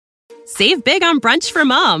Save big on brunch for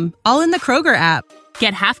mom, all in the Kroger app.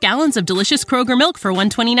 Get half gallons of delicious Kroger milk for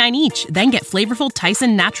 $1.29 each. Then get flavorful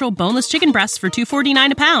Tyson natural boneless chicken breasts for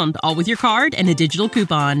 $2.49 a pound, all with your card and a digital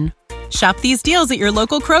coupon. Shop these deals at your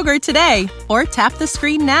local Kroger today, or tap the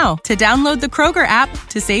screen now to download the Kroger app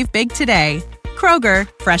to save big today. Kroger,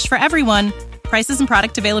 fresh for everyone. Prices and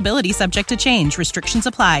product availability subject to change. Restrictions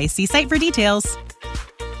apply. See site for details.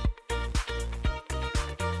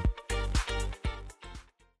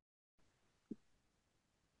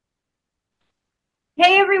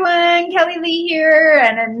 Hey everyone, Kelly Lee here,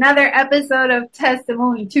 and another episode of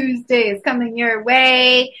Testimony Tuesday is coming your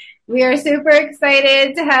way. We are super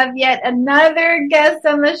excited to have yet another guest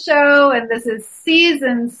on the show, and this is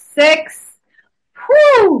season 6.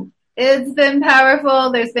 Whew! It's been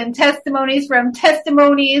powerful. There's been testimonies from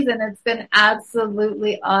testimonies, and it's been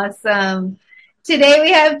absolutely awesome. Today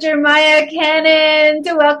we have Jermia Cannon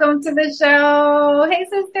to welcome to the show. Hey,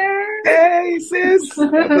 sister. Hey, sis.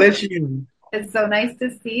 God bless you. It's so nice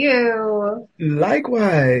to see you.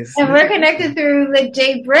 Likewise. And we're connected through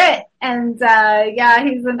J. Britt. And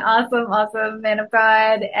he's an awesome man of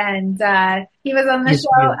God. And he was on the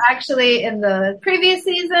show actually in the previous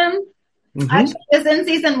season. Mm-hmm. Actually, he was in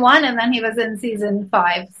season 1 and then he was in season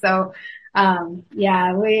 5. So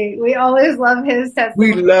we always love his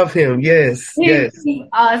testimony. We love him, yes. He's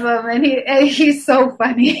awesome, and he's so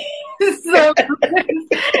funny. So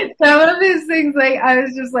some of his things, like I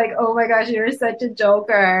was just like, oh my gosh, you're such a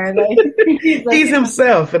joker. Like, he's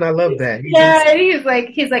himself, and I love that.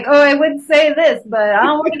 He's like, oh, I would say this, but I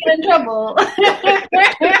don't want to get in trouble.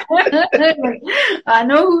 Like, I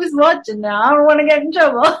know who's watching now. I don't want to get in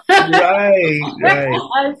trouble. Right.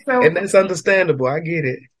 And that's understandable. I get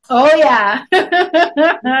it. Oh, yeah.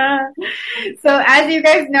 So as you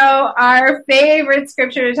guys know, our favorite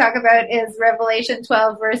scripture to talk about is Revelation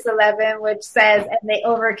 12, verse 11, which says, and they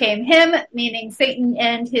overcame him, meaning Satan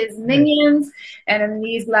and his minions. And in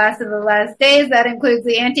these last of the last days, that includes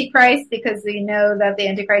the Antichrist, because we know that the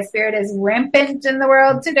Antichrist spirit is rampant in the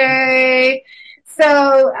world today.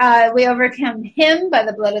 So we overcome him by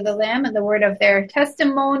the blood of the Lamb and the word of their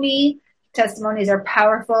testimony. Testimonies are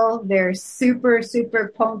powerful. They're super,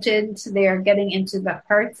 super potent. They are getting into the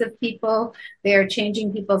hearts of people. They are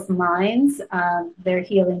changing people's minds. They're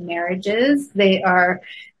healing marriages. They are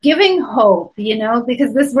giving hope,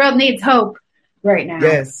 because this world needs hope right now.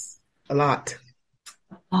 Yes, a lot.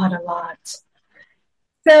 A lot.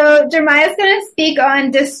 So Jermia's going to speak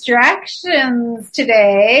on distractions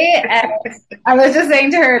today. And I was just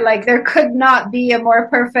saying to her, like, there could not be a more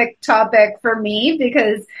perfect topic for me,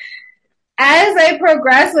 because as I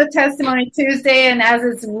progress with Testimony Tuesday and as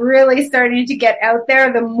it's really starting to get out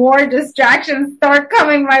there, the more distractions start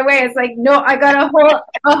coming my way. It's like, no, I got a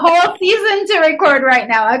whole season to record right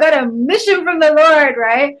now. I got a mission from the Lord,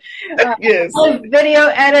 right? Yes. The video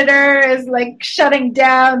editor is like shutting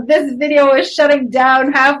down. This video is shutting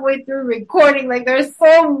down halfway through recording. Like, there's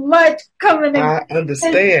so much coming in. I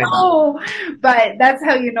understand. But that's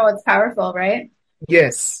how you know it's powerful, right?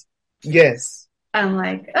 Yes. I'm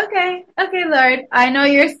like, okay, Lord, I know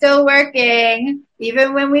you're still working,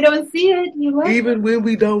 even when we don't see it. Even when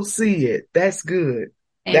we don't see it. That's good.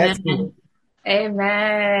 Amen. That's good.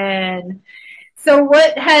 Amen. So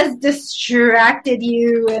what has distracted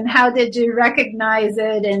you, and how did you recognize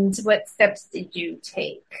it, and what steps did you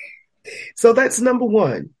take? So that's number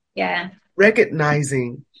 1. Yeah.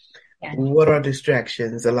 Recognizing what are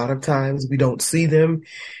distractions. A lot of times we don't see them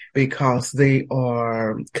because they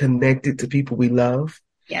are connected to people we love,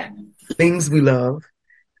 things we love.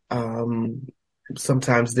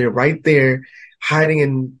 Sometimes they're right there,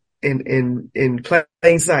 hiding in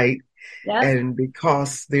plain sight, and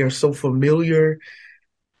because they are so familiar,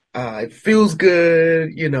 it feels good.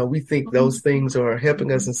 We think those things are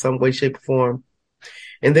helping us in some way, shape, or form,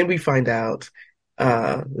 and then we find out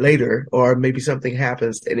later, or maybe something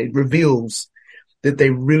happens, and it reveals that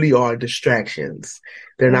they really are distractions.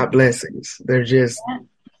 They're not blessings. They're just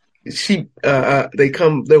sheep. They're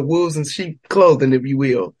wolves in sheep clothing, if you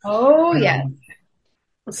will. Oh, yes.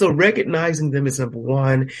 So recognizing them is number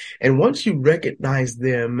 1. And once you recognize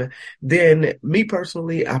them, then me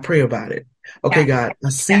personally, I pray about it. Okay, God, I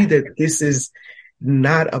see that this is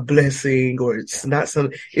not a blessing, or it's not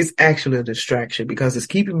something, it's actually a distraction, because it's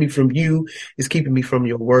keeping me from you. It's keeping me from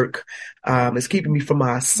your work. It's keeping me from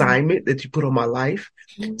my assignment that you put on my life.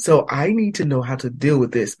 So I need to know how to deal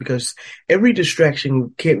with this, because every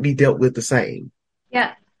distraction can't be dealt with the same.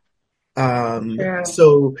 Yeah.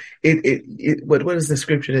 So what is the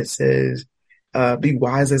scripture that says, be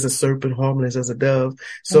wise as a serpent, harmless as a dove?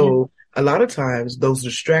 So a lot of times those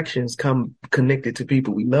distractions come connected to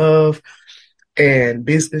people we love, and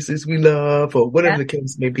businesses we love, or whatever Yeah. the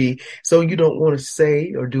case may be. So you don't want to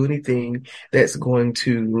say or do anything that's going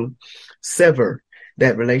to sever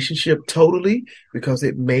that relationship totally, because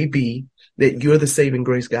it may be that you're the saving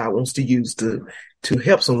grace God wants to use to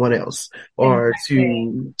help someone else, or Exactly.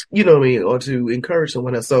 to, you know what I mean, or to encourage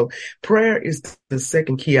someone else. So prayer is the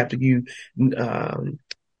second key after you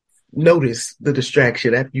notice the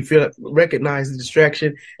distraction. After you recognize the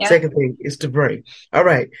distraction, Yep. second thing is to pray. All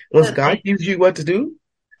right. Once God Okay. gives you what to do,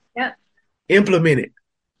 Yep. implement it.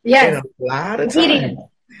 And Yes. a lot of times, Obedience.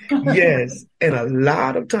 yes, and a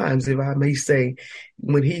lot of times, if I may say,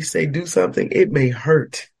 when he say do something, it may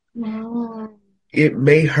hurt. Mm. It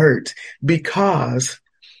may hurt because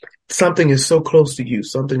something is so close to you.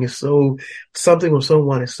 Something or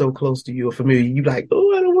someone is so close to you or familiar. You like,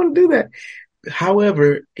 oh, I don't want to do that.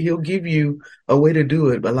 However, he'll give you a way to do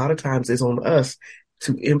it. But a lot of times it's on us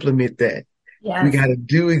to implement that. We Yes. got to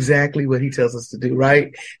do exactly what he tells us to do,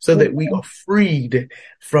 right? So that we are freed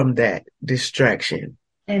from that distraction.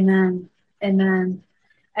 Amen. Amen.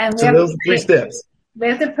 And So those are three steps. we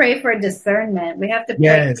have to pray for discernment. We have to pray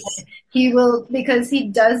Yes. that he will, because he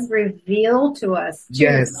does reveal to us too.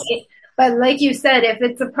 Yes. Right? But like you said, if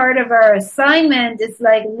it's a part of our assignment, it's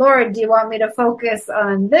like, Lord, do you want me to focus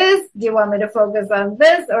on this? Do you want me to focus on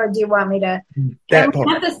this? Or do you want me to, That and we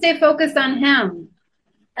part. have to stay focused on him,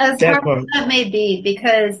 as That hard part. as that may be,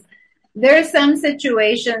 because there's some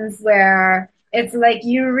situations where it's like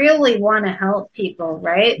you really want to help people,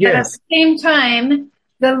 right? But at Yes. the same time,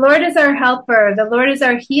 the Lord is our helper. The Lord is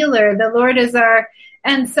our healer. The Lord is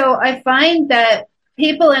and so I find that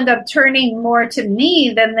people end up turning more to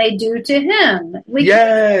me than they do to him. We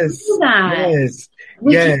can't do that. Yes.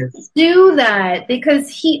 We can't do that because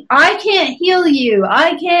I can't heal you.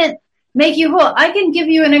 I can't make you whole. I can give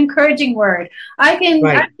you an encouraging word. I can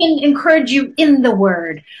encourage you in the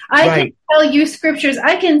word. I can tell you scriptures.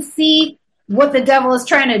 I can see what the devil is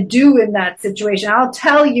trying to do in that situation. I'll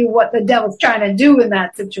tell you what the devil's trying to do in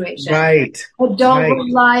that situation. Right. But don't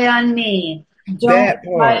rely on me. Don't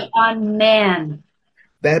rely on man.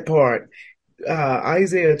 That part.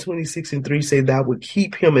 Isaiah 26:3 say, thou would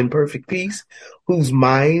keep him in perfect peace, whose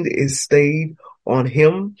mind is stayed on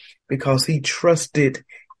him because he trusted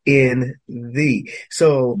in thee.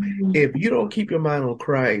 So if you don't keep your mind on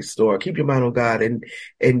Christ or keep your mind on God,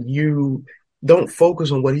 and you don't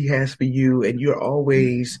focus on what he has for you, and you're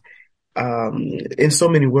always in so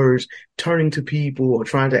many words turning to people or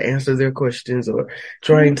trying to answer their questions or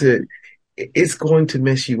trying to, it's going to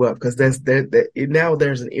mess you up, because now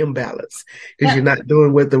there's an imbalance because you're not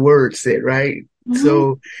doing what the word said, right?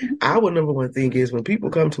 So our number one thing is when people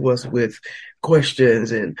come to us with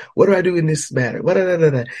questions and what do I do in this matter?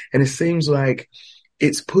 And it seems like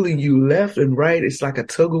it's pulling you left and right. It's like a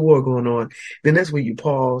tug of war going on. Then that's where you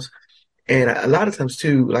pause. And a lot of times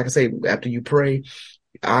too, like I say, after you pray,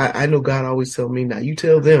 I know God always tell me, now you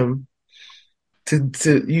tell them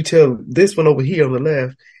you tell this one over here on the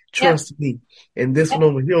left, trust me. And this one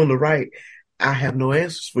over here on the right, I have no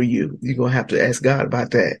answers for you. You're going to have to ask God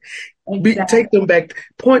about that. Take them back,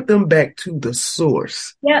 point them back to the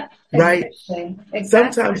source. Yeah. Right?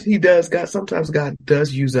 Exactly. Sometimes God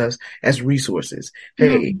does use us as resources.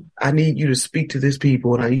 Hey, I need you to speak to this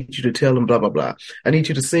people and I need you to tell them blah, blah, blah. I need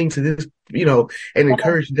you to sing to this, and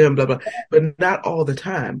encourage them, blah, blah. But not all the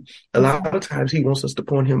time. A lot of times he wants us to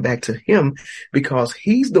point him back to him because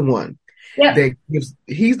he's the one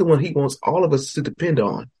he's the one he wants all of us to depend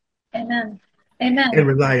on. Amen. Amen. And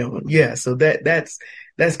rely on. Yeah. So that's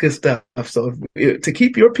good stuff. So to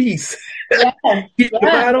keep your peace, keep your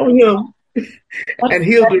mind on him, and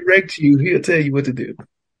he'll direct you. He'll tell you what to do.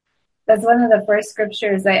 That's one of the first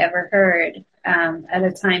scriptures I ever heard at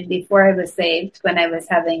a time before I was saved, when I was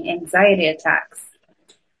having anxiety attacks.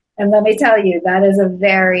 And let me tell you, that is a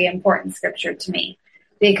very important scripture to me,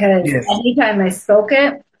 because anytime I spoke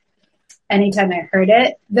it, anytime I heard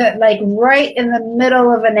it, like right in the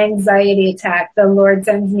middle of an anxiety attack, the Lord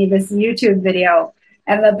sends me this YouTube video,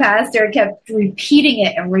 and the pastor kept repeating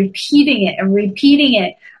it and repeating it and repeating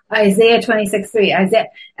it. Isaiah 26:3, Isaiah,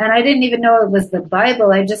 and I didn't even know it was the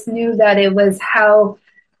Bible. I just knew that it was how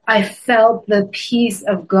I felt the peace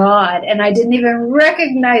of God, and I didn't even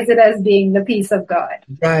recognize it as being the peace of God.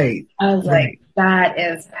 Right. I was like, that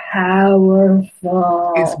is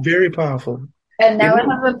powerful. It's very powerful. And now I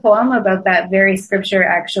have a poem about that very scripture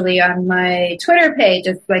actually on my Twitter page.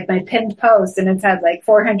 It's like my pinned post, and it's had like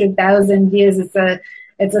 400,000 views.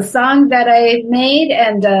 It's a song that I made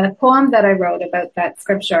and a poem that I wrote about that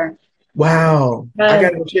scripture. Wow. I got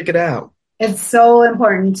to go check it out. It's so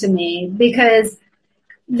important to me because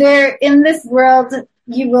in this world,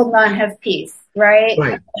 you will not have peace. right?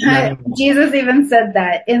 Right. Not at all. Jesus even said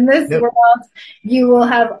that in this Yep. world, you will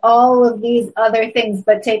have all of these other things,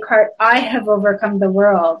 but take heart, I have overcome the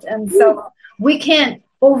world. And so we can't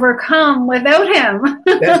overcome without him.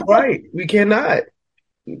 That's right. We cannot.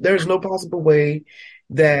 There's no possible way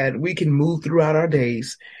that we can move throughout our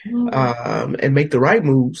days and make the right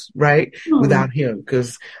moves, right, without him.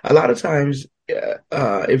 Because a lot of times,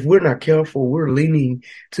 if we're not careful, we're leaning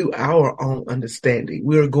to our own understanding.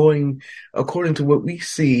 We're going according to what we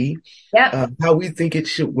see, how we think it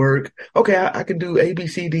should work. Okay, I can do A, B,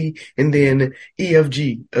 C, D, and then E, F,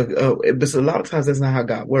 G. But a lot of times that's not how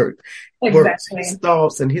God works. Exactly. His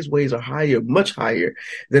thoughts and his ways are higher, much higher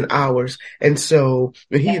than ours. And so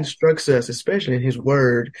when he instructs us, especially in his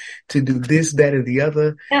word, to do this, that, and the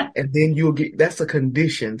other, and then you'll get, that's a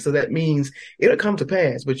condition. So that means it'll come to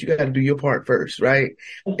pass, but you got to do your part first, right?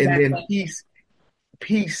 Exactly. And then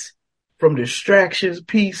peace from distractions,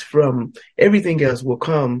 peace from everything else will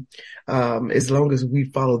come as long as we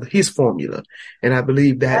follow his formula. And I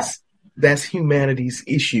believe that's humanity's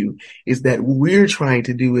issue, is that we're trying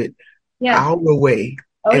to do it our way,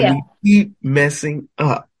 we keep messing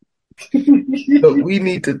up. But we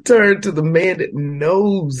need to turn to the man that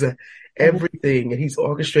knows everything, and he's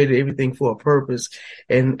orchestrated everything for a purpose.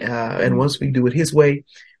 And once we do it his way,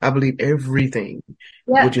 I believe everything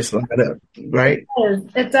will just line up, right?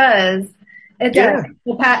 It does. It does.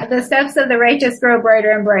 The steps of the righteous grow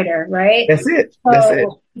brighter and brighter, right? That's it.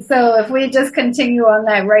 So if we just continue on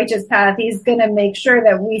that righteous path, he's going to make sure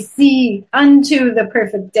that we see unto the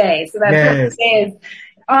perfect day. So that perfect day is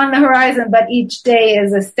on the horizon, but each day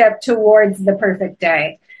is a step towards the perfect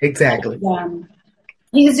day. Exactly.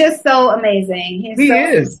 He's just so amazing. He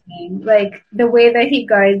is. Amazing. Like the way that he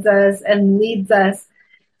guides us and leads us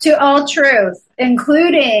to all truth,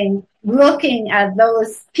 including looking at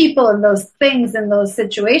those people and those things and those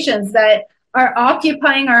situations that are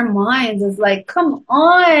occupying our minds. Is like, come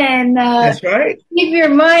on. That's right. Keep your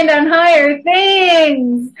mind on higher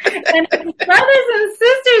things. And brothers and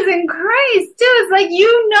sisters in Christ, too. It's like,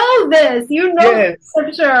 you know this. You know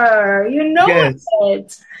scripture. You know it.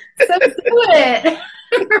 So do it.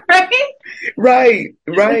 Right.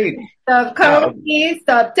 Stop calling me.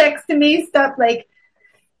 Stop texting me. Stop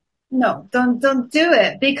no, don't do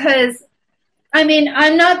it, because I mean,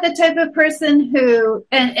 I'm not the type of person who,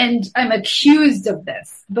 and I'm accused of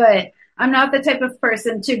this, but I'm not the type of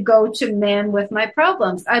person to go to man with my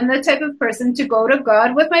problems. I'm the type of person to go to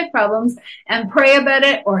God with my problems and pray about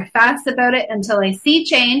it or fast about it until I see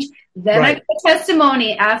change. Then I get a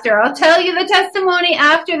testimony after. I'll tell you the testimony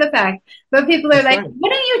after the fact. But people are like, why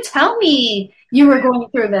don't you tell me you were going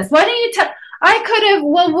through this? Why don't you tell? I could have,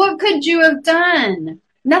 what could you have done?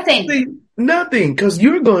 Nothing. Nothing, because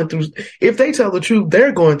you're going through, if they tell the truth,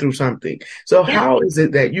 they're going through something. So how is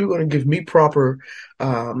it that you're going to give me proper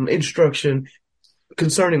instruction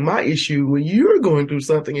concerning my issue when you're going through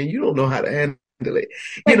something and you don't know how to handle it?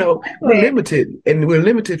 You know, we're limited, and we're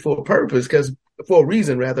limited for a purpose, for a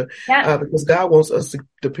reason, rather, because God wants us to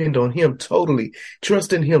depend on him totally,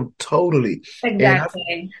 trust in him totally.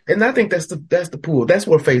 Exactly. And I think that's the pool. That's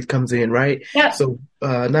where faith comes in, right? Yeah. So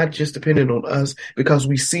not just dependent on us because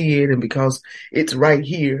we see it and because it's right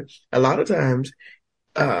here. A lot of times,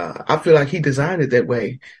 I feel like he designed it that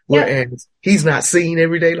way, whereas he's not seen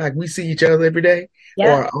every day like we see each other every day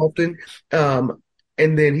or often.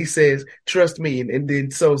 And then he says, trust me. And then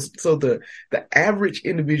so the average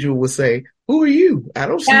individual will say, who are you? I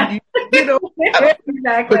don't see you. You know,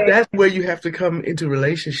 exactly. But that's where you have to come into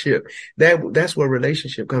relationship. That's where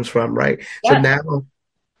relationship comes from, right? So now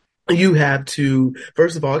you have to,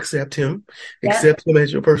 first of all, accept him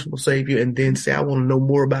as your personal savior, and then say, I want to know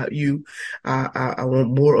more about you. I want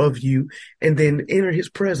more of you. And then enter his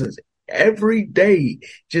presence. Every day,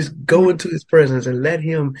 just go into his presence and let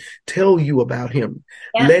him tell you about him.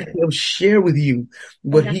 Let him share with you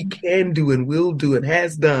what he can do and will do and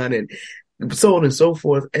has done, and so on and so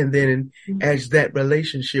forth. And then as that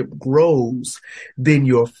relationship grows, then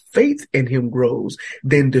your faith in him grows.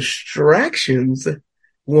 Then distractions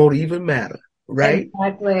won't even matter. Right?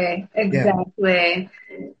 Exactly.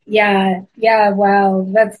 Yeah. Wow.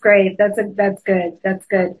 That's great. That's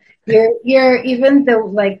good. You're even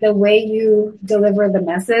the way you deliver the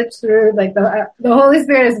message through, the Holy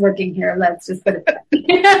Spirit is working here. Let's just put it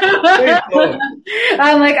that way.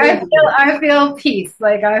 I'm like, I feel peace.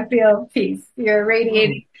 I feel peace. You're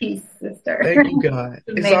radiating peace, sister. Thank you, God.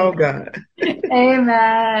 It's all God.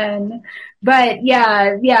 Amen. But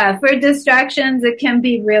for distractions, it can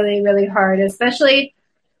be really, really hard, especially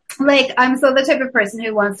I'm so the type of person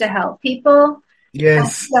who wants to help people.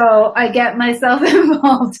 Yes. So I get myself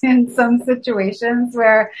involved in some situations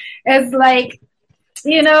where it's like,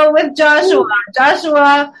 with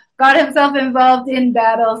Joshua got himself involved in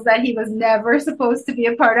battles that he was never supposed to be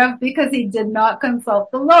a part of because he did not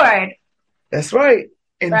consult the Lord. That's right.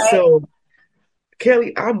 And Right? so,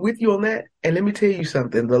 Kelly, I'm with you on that. And let me tell you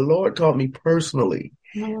something. The Lord taught me personally,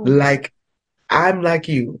 like I'm like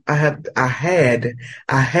you. I had a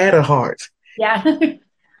heart. Yeah.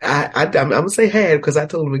 I'm gonna say had because I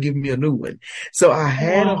told him to give me a new one. So I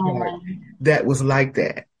had a heart that was like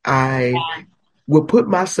that. I would put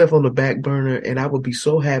myself on the back burner and I would be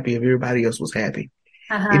so happy if everybody else was happy.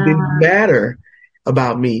 It didn't matter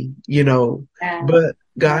about me, but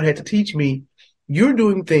God had to teach me, you're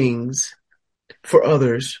doing things for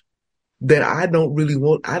others that I don't really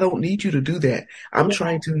want. I don't need you to do that. I'm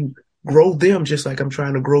trying to grow them just like I'm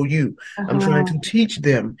trying to grow you. I'm trying to teach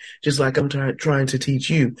them just like I'm trying to teach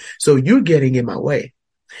you. So you're getting in my way.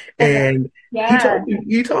 And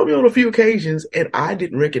he told me on a few occasions, and I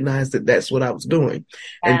didn't recognize that that's what I was doing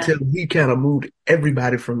until he kind of moved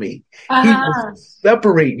everybody from me. He will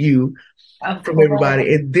separate you from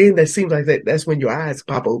everybody, and then that seems like that's when your eyes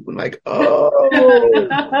pop open, like, oh,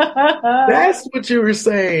 that's what you were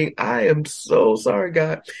saying. I am so sorry,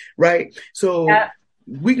 God. Right? So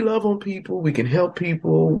we love on people, we can help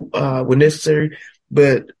people when necessary,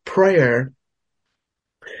 but prayer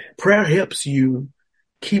helps you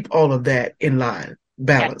keep all of that in line,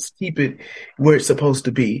 balance, keep it where it's supposed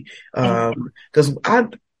to be. Because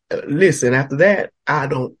listen, after that, I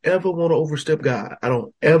don't ever want to overstep God. I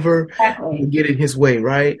don't ever get in his way,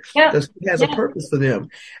 right? Because he has a purpose for them.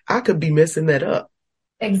 I could be messing that up.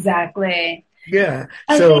 Exactly. Yeah.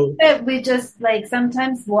 I think that we just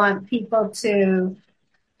sometimes want people to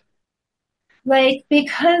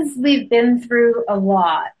because we've been through a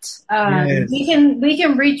lot, we can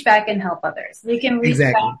reach back and help others. We can reach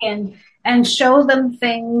back and show them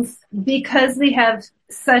things because we have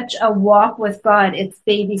such a walk with God. It's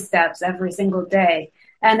baby steps every single day.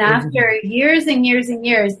 And after years and years and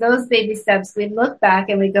years, those baby steps, we look back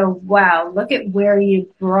and we go, wow, look at where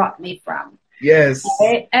you brought me from. Yes.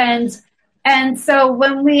 Right? And so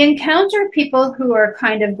when we encounter people who are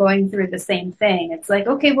kind of going through the same thing, it's like,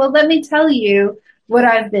 okay, well, let me tell you what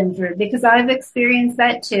I've been through because I've experienced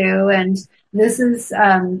that too. And this is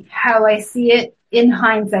how I see it in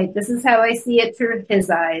hindsight. This is how I see it through his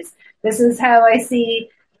eyes. This is how I see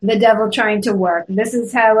the devil trying to work. This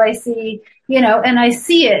is how I see, and I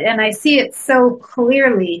see it so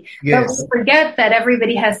clearly. Yes. But we forget that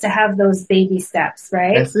everybody has to have those baby steps,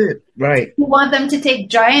 right? That's it, right. We want them to take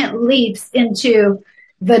giant leaps into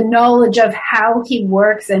the knowledge of how he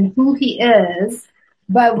works and who he is.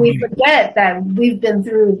 But we forget that we've been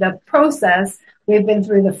through the process. We've been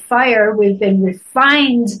through the fire. We've been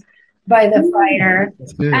refined by the fire,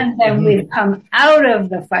 and then we've come out of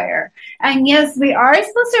the fire. And yes, we are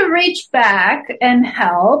supposed to reach back and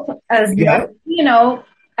help as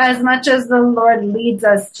much as the Lord leads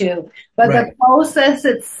us to. But the process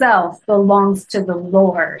itself belongs to the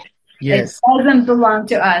Lord. Yes. It doesn't belong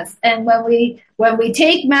to us. And when we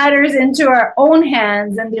take matters into our own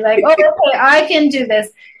hands and be like, oh, okay, I can do this,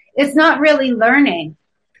 it's not really learning.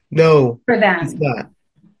 No, for them. It's not.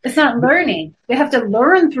 It's not learning. They have to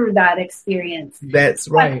learn through that experience. That's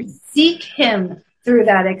right. Seek him through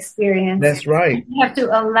that experience. That's right. You have to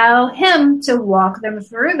allow him to walk them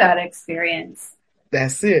through that experience.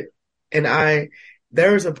 That's it. And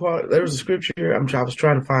there was a scripture, I was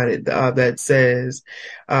trying to find it, that says,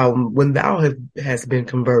 when thou has been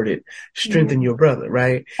converted, strengthen your brother,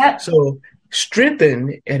 right? So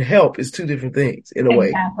strengthen and help is two different things in a way.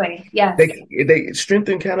 Exactly. Yes. They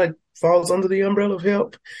strengthen kind of falls under the umbrella of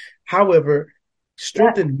help. However,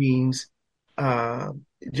 strengthen means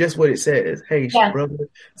just what it says. Hey, brother,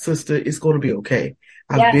 sister, it's going to be okay.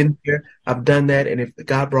 I've been there. I've done that. And if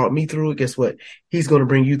God brought me through it, guess what? He's going to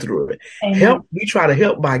bring you through it. Amen. Help. We try to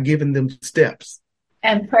help by giving them steps.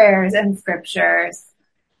 And prayers and scriptures.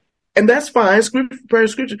 And that's fine. Prayer and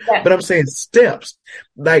scripture. Yeah. But I'm saying steps.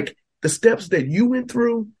 Like the steps that you went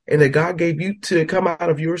through and that God gave you to come out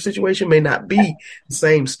of your situation may not be the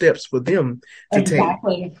same steps for them to take.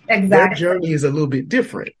 Exactly. Their journey is a little bit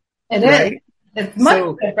different. It is. It's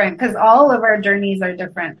much different because all of our journeys are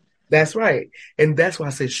different. That's right. And that's why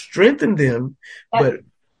I say strengthen them. But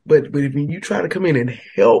if you try to come in and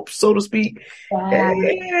help, so to speak,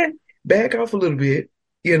 back off a little bit,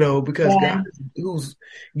 because God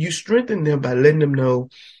you strengthen them by letting them know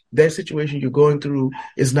that situation you're going through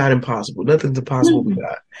is not impossible. Nothing's impossible with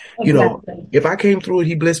God. You know, Exactly. if I came through it,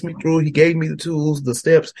 he blessed me through it. He gave me the tools, the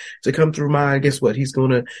steps to come through mine. Guess what? He's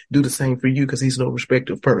going to do the same for you because he's no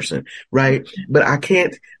respective person, right? But I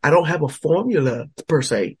don't have a formula per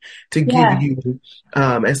se to give Yeah. you,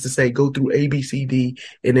 as to say, go through A, B, C, D,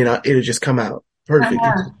 and then it'll just come out perfect.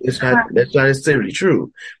 Uh-huh. It's Uh-huh. that's not necessarily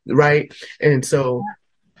true, right? And so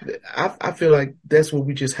I feel like that's what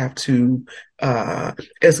we just have to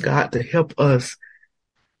ask God to help us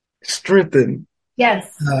strengthen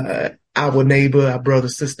Yes. our neighbor, our brother,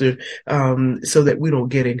 sister, so that we don't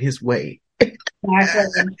get in his way.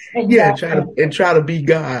 Exactly. Yeah, Exactly. try to be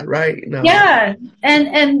God, right? No. Yeah.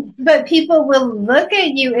 But people will look at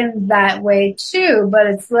you in that way too, but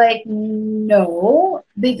it's like, no,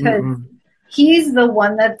 because Mm-mm. he's the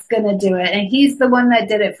one that's going to do it. And he's the one that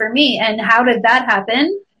did it for me. And how did that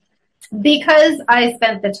happen? Because I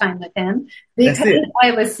spent the time with him, That's because it.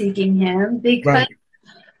 I was seeking him, because, Right.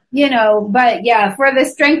 but yeah, for the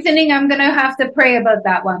strengthening, I'm going to have to pray about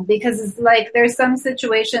that one because it's like there's some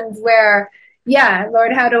situations where, yeah,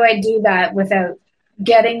 Lord, how do I do that without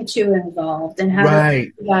getting too involved? And how do I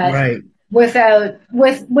Right. do that Right.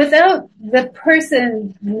 without the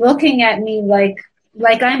person looking at me like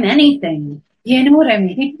I'm anything? You know what I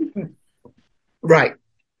mean? Right.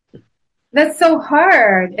 That's so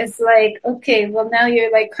hard. It's like, okay, well now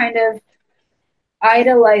you're like kind of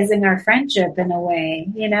idolizing our friendship in a way,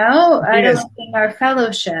 Yes. idolizing our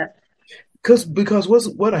fellowship. Because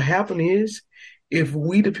what'll happen is if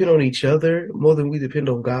we depend on each other more than we depend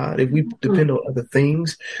on God, if we depend on other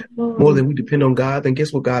things more Mm. than we depend on God, then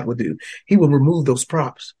guess what God will do? He will remove those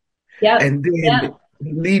props Yep. and Yep. then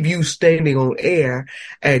leave you standing on air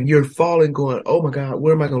and you're falling going, oh my God,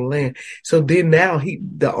 where am I going to land? So then now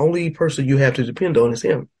the only person you have to depend on is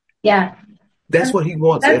him. Yeah. That's And what he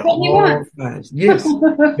wants that's at what you all want. times. Yes.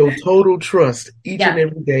 Your total trust each and Yeah.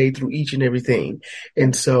 every day through each and everything.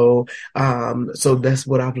 And so that's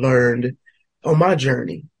what I've learned on my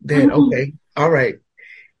journey that, Mhm. okay, all right.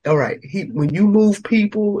 When you move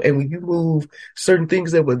people and when you move certain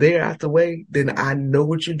things that were there out the way, then I know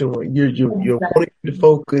what you're doing. You're wanting Exactly. to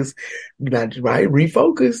focus, not right.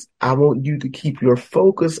 Refocus. I want you to keep your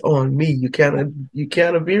focus on me. You kind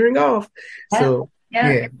of veering off. Yeah. So Yeah.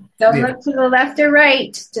 yeah, Don't yeah. look to the left or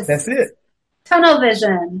right. That's Just it. tunnel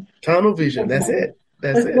vision. Tunnel vision. That's it.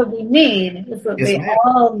 That's That's it. what we need. That's what Yes, we ma'am.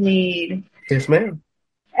 all need. Yes, ma'am.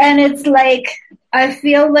 And it's like, I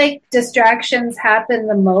feel like distractions happen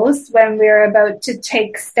the most when we're about to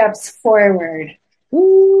take steps forward.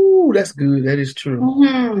 Ooh, that's good. That is true.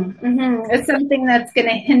 It's something that's going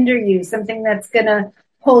to hinder you, something that's going to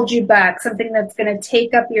hold you back, something that's going to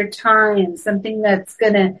take up your time, something that's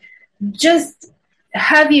going to just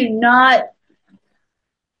have you not.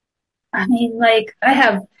 I mean, like I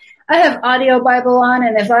have audio Bible on,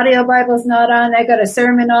 and if audio Bible's not on, I got a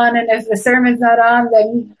sermon on, and if the sermon's not on,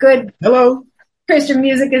 then good Hello. Christian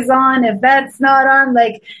music is on. If that's not on,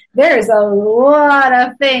 like there's a lot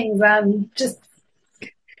of things I'm just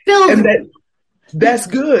filled And with. that's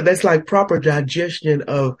good. That's like proper digestion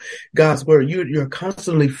of God's word. You're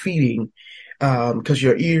constantly feeding, because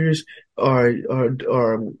your ears are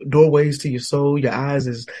doorways to your soul. Your eyes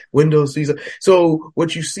is windows to your soul. So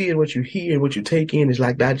what you see and what you hear and what you take in is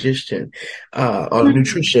like digestion, or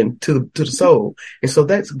nutrition to the soul. And so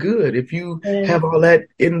that's good. If you have all that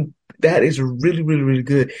in, that is really, really, really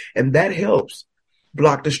good. And that helps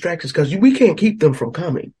block distractions because we can't keep them from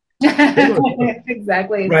coming. They're going to come,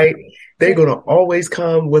 Exactly. right? They're going to always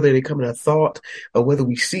come, whether they come in a thought or whether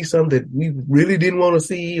we see something that we really didn't want to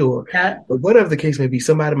see, or Yeah. whatever the case may be.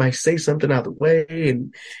 Somebody might say something out of the way,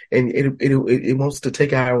 and it wants to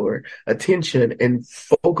take our attention and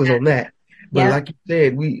focus on that. But Yeah. like you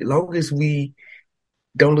said, as long as we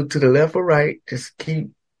don't look to the left or right, just keep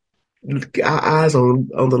our eyes on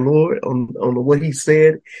the Lord, on what He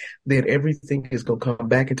said, then everything is gonna come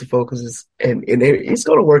back into focus, and it's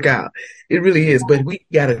gonna work out. It really is. But we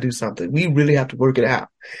got to do something. We really have to work it out.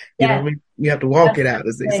 You know Yeah. what I mean? We have to walk it out,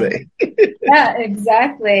 as they Absolutely. say. Yeah,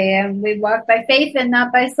 exactly. And we walk by faith and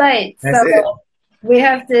not by sight. That's it. So we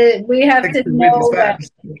have to 2 Corinthians know 5. that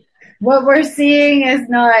what we're seeing is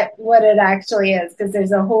not what it actually is, because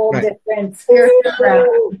there's a whole Right. different spiritual Ooh,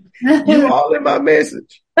 realm. you all in my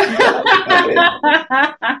message. You all in my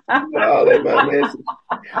message. You all in my message.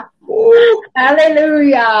 Ooh,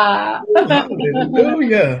 Hallelujah.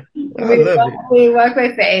 hallelujah. I we love walk, it. we walk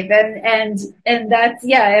by faith, and that's,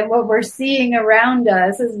 yeah, and what we're seeing around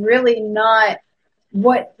us is really not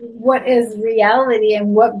what is reality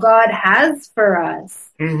and what God has for us.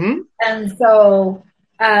 Mm-hmm. And so,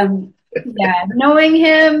 yeah, knowing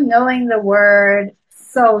Him, knowing the Word,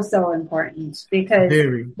 so, so important because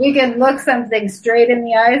Very. we can look something straight in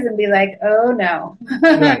the eyes and be like, oh no.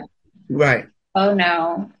 Right. Right. Oh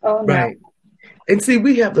no. Oh no. Right. And see,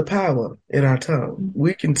 we have the power in our tongue.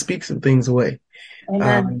 We can speak some things away.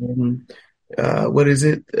 Amen. What is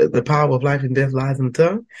it? The power of life and death lies in the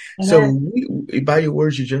tongue. Amen. So by your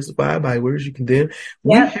words you justify, by your words you condemn.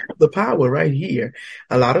 We Yep. have the power right here.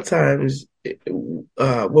 A lot of times, the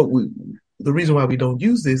reason why we don't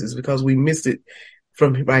use this is because we missed it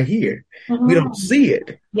from right here. We don't see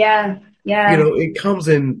it. Yeah. Yeah. You know, it comes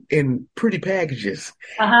in pretty packages,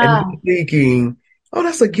 and Uh-huh. we're thinking, "Oh,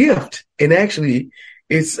 that's a gift," and actually,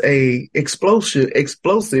 it's a explosive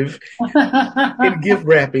in gift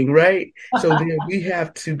wrapping, right? So then we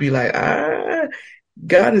have to be like,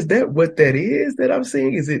 God, is that what that is that I'm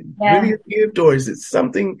seeing? Is it really a gift, or is it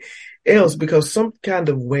something else? Because some kind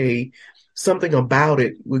of way, something about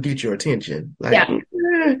it will get your attention. Like,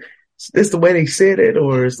 it's the way they said it,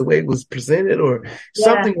 or it's the way it was presented, or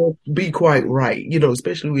something will be quite right, you know,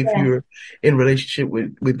 especially if you're in relationship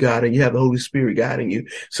with God and you have the Holy Spirit guiding you.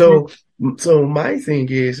 So my thing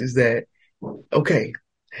is that, okay,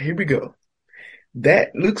 here we go.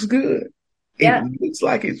 That looks good. Yeah. It looks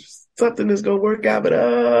like it's something that's going to work out, but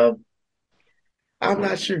I'm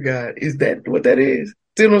not sure, God. Is that what that is?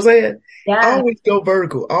 See what I'm saying? Yeah. Always go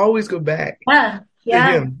vertical. Always go back to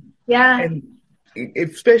Him. Yeah. And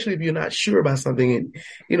especially if you're not sure about something, and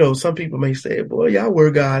you know, some people may say, "Boy, y'all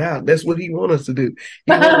work God out." That's what He wants us to do.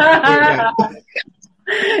 He wants us to work out.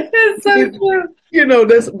 It's so true. You know,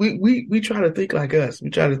 that's we try to think like us. We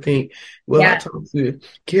try to think, well, I talked to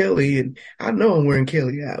Kelly and I know I'm wearing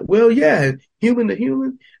Kelly out. Well, yeah, human to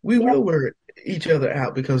human, we will wear each other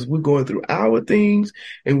out because we're going through our things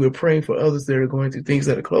and we're praying for others that are going through things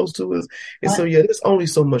that are close to us. And so, there's only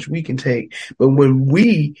so much we can take. But when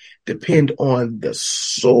we depend on the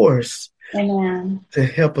source to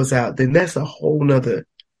help us out, then that's a whole nother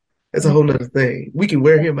thing. We can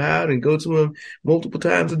wear him out and go to him multiple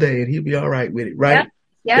times a day and he'll be all right with it, right?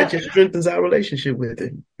 Yeah. That just strengthens our relationship with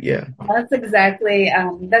him. Yeah. That's exactly,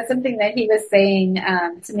 that's something that he was saying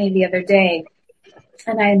to me the other day.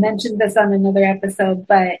 And I mentioned this on another episode,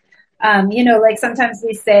 but, you know, like sometimes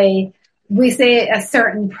we say a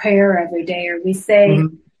certain prayer every day, or we say,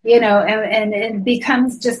 you know, and it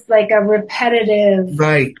becomes just like a repetitive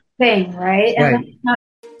thing, right? And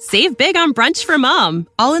Save big on brunch for mom,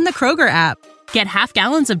 all in the Kroger app. Get half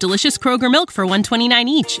gallons of delicious Kroger milk for $1.29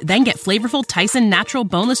 each. Then get flavorful Tyson natural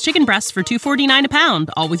boneless chicken breasts for $2.49 a pound,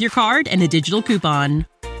 all with your card and a digital coupon.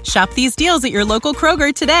 Shop these deals at your local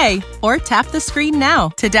Kroger today, or tap the screen now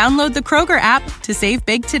to download the Kroger app to save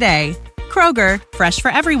big today. Kroger, fresh for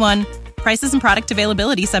everyone. Prices and product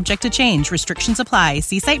availability subject to change. Restrictions apply.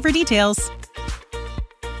 See site for details.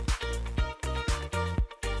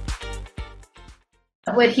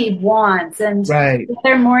 What he wants. And the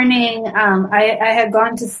other morning, I had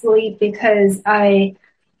gone to sleep because I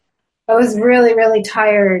was really, really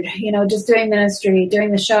tired, you know, just doing ministry,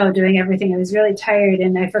 doing the show, doing everything. I was really tired,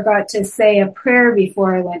 and I forgot to say a prayer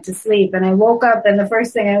before I went to sleep. And I woke up, and the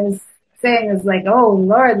first thing I was saying was like, "Oh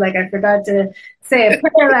Lord, like I forgot to say a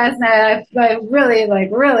prayer last night. I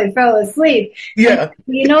really fell asleep." Yeah.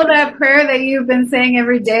 And you know that prayer that you've been saying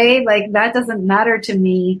every day, like that doesn't matter to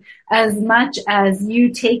me as much as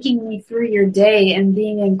you taking me through your day and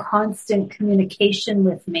being in constant communication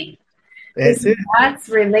with me. That's it. That's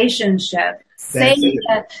relationship. Saying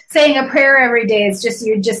a prayer every day is just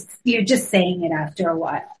you're just saying it after a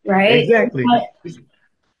while, right? Exactly.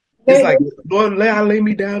 It's like, Lord, I'll lay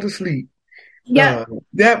me down to sleep. Yeah.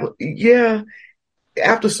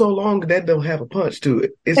 After so long, that don't have a punch to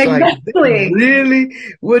it. It's exactly. Like, really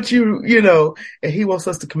what you know, and he wants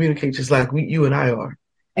us to communicate just like you and I are.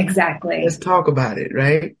 Exactly. Let's talk about it,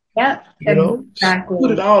 right? Yeah. You know,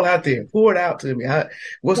 put it all out there. Pour it out to me.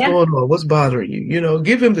 What's going on? What's bothering you? You know,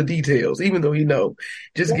 give him the details, even though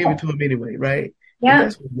just give it to him anyway, right? Yeah. And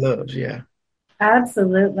that's what he loves. Yeah.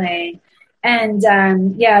 Absolutely. And,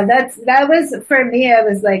 that was, for me, I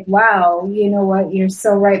was like, wow, you know what? You're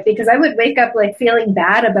so right. Because I would wake up like feeling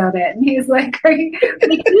bad about it. And he's like, you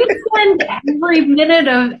spend every minute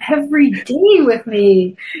of every day with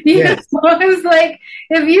me. You know? I was like,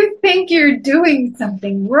 if you think you're doing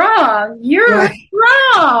something wrong, you're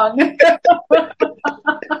wrong.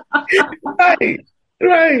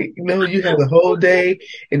 Right. No, you have the whole day,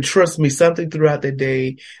 and trust me, something throughout the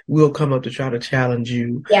day will come up to try to challenge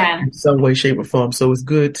you in some way, shape, or form. So it's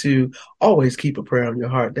good to always keep a prayer on your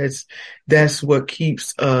heart. That's what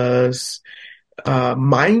keeps us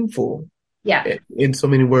mindful, in so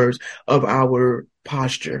many words, of our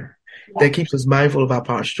posture. that keeps us mindful of our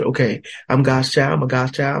posture. Okay, I'm God's child. I'm a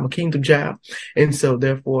God's child. I'm a kingdom child, and so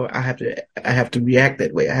therefore I have to react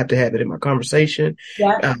that way. I have to have it in my conversation,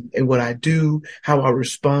 and what I do, how I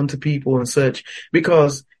respond to people and such,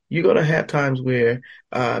 because you're gonna have times where,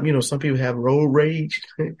 some people have road rage,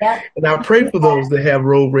 and I pray for those that have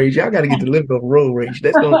road rage. Y'all got to get delivered of road rage.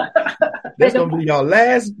 That's gonna be y'all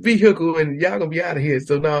last vehicle, and y'all gonna be out of here.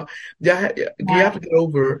 So now, you have to get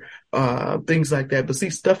over things like that. But see,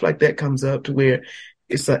 stuff like that comes up to where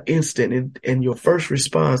it's an instant, and your first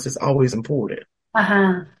response is always important.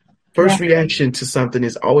 First reaction to something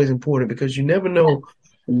is always important, because you never know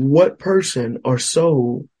what person or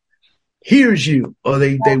soul hears you, or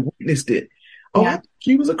they witnessed it. Oh, I think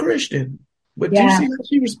she was a Christian, but you see how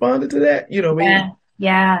she responded to that? You know what I mean?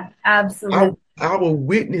 Yeah, absolutely. Our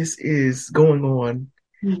witness is going on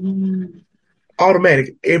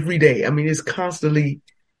automatic every day. I mean, it's constantly,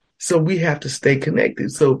 so we have to stay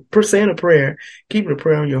connected. So saying a prayer, keeping a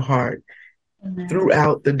prayer on your heart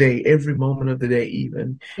throughout the day, every moment of the day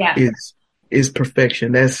even, is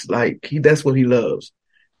perfection. That's that's what he loves.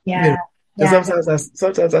 Yeah. Sometimes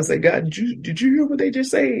I say, God, did you hear what they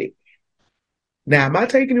just said? Now, am I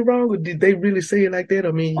taking it wrong, or did they really say it like that?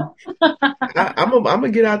 I mean, I'm gonna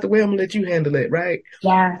get out the way. I'm gonna let you handle it, right?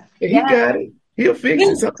 Yeah. And he got it. He'll fix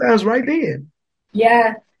it sometimes right then.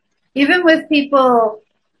 Yeah. Even with people,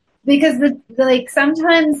 because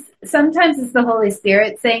sometimes it's the Holy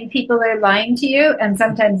Spirit saying people are lying to you, and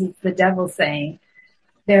sometimes it's the devil saying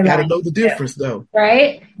they're lying. Gotta know the difference, though.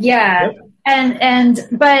 Right? Yeah. Yep.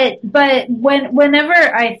 But whenever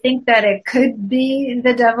I think that it could be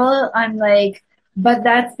the devil, I'm like, but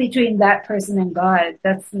that's between that person and God.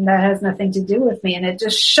 That has nothing to do with me. And it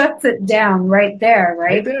just shuts it down right there,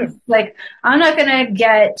 right? Like, I'm not going to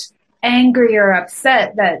get angry or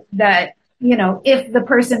upset that, if the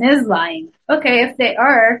person is lying. Okay, if they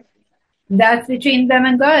are, that's between them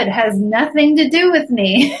and God. It has nothing to do with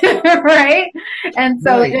me, right? And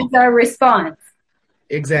so it's our response.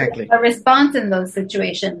 Exactly. A response in those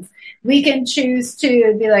situations. We can choose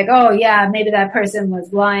to be like, oh yeah, maybe that person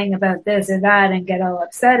was lying about this or that, and get all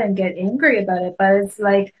upset and get angry about it. But it's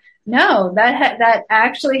like, no, that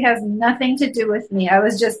actually has nothing to do with me. I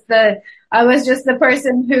was just the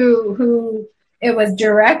person who it was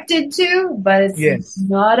directed to, but it's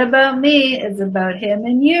not about me. It's about him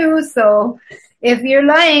and you. So if you're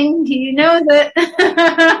lying, he knows it.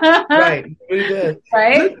 Right, he really does.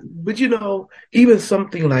 Right? But even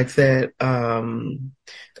something like that,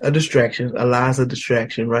 a distraction, a lie's a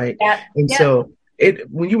distraction, right? Yeah. And so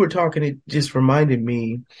when you were talking, it just reminded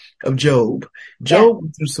me of Job. Job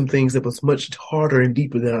went through some things that was much harder and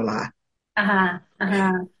deeper than a lie.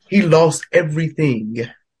 He lost everything.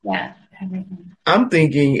 Yeah, everything. I'm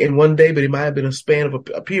thinking in one day, but it might have been a span of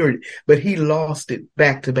a period, but he lost it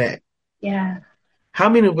back to back. Yeah. How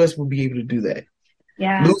many of us will be able to do that?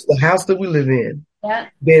 Yeah. Lose the house that we live in. Yeah.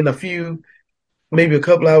 Then maybe a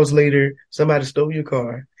couple hours later, somebody stole your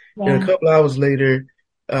car. Yeah. And a couple hours later,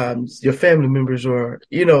 your family members, or,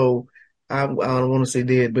 I don't want to say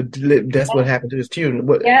dead, but that's what happened to his children.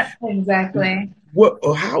 Exactly.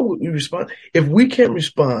 How would we respond? If we can't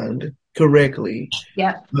respond correctly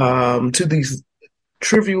to these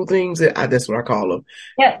trivial things, that's what I call them.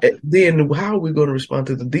 Yeah. Then how are we going to respond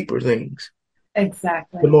to the deeper things?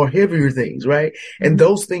 Exactly. The more heavier things, right? Mm-hmm. And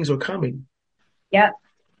those things are coming. Yeah.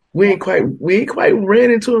 We ain't quite ran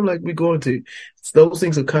into them like we're going to. Those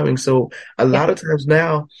things are coming. So a lot of times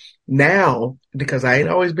now, because I ain't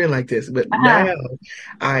always been like this, but now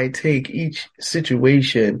I take each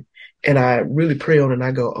situation and I really pray on it, and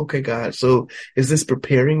I go, okay, God, so is this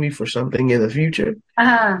preparing me for something in the future?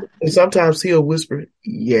 And sometimes he'll whisper,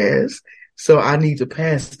 yes. So I need to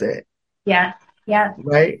pass that. Yeah. Yeah.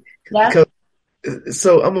 Right? Yeah.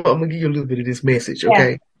 So I'm gonna give you a little bit of this message,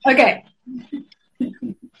 okay? Yeah. Okay.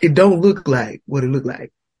 It don't look like what it looked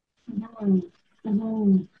like.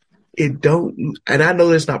 It don't, and I know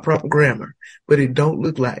that's not proper grammar, but it don't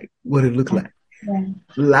look like what it looked like. Yeah.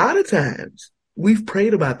 A lot of times we've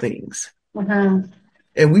prayed about things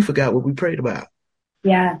and we forgot what we prayed about.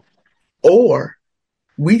 Yeah. Or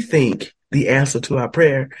we think the answer to our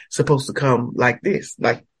prayer is supposed to come like this,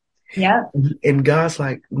 yeah. And God's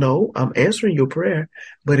like, no, I'm answering your prayer,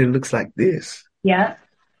 but it looks like this. Yeah.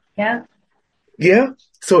 Yeah. Yeah.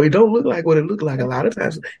 So it don't look like what it looked like a lot of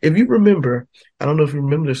times. If you remember, I don't know if you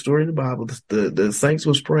remember the story in the Bible, the saints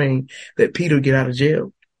was praying that Peter get out of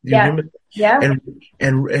jail. Do you remember? Yeah.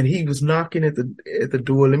 And he was knocking at the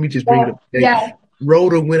door. Let me just bring it up. Yeah.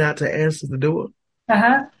 Rhoda went out to answer the door.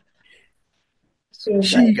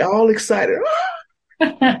 She all excited.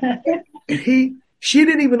 And She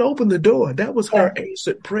didn't even open the door. That was her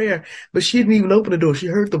answered prayer, but she didn't even open the door. She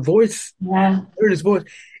heard the voice, heard his voice.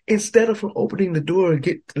 Instead of opening the door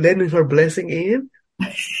and letting her blessing in,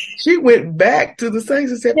 she went back to the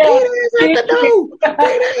saints and said, Peter's at the door.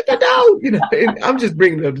 Peter at the door. You know, and I'm just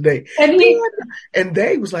bringing it up today. And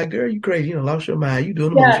they was like, girl, you crazy. You know, lost your mind. You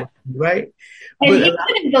doing the most, right? And he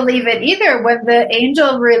didn't believe it either when the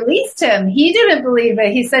angel released him. He didn't believe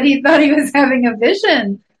it. He said he thought he was having a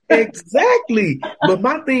vision. Exactly. But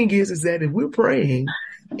my thing is that if we're praying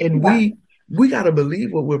and we got to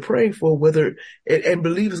believe what we're praying for, and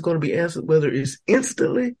believe it's going to be answered, whether it's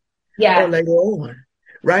instantly or later on,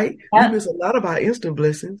 right? We miss a lot of our instant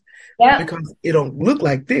blessings because it don't look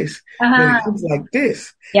like this, but it comes like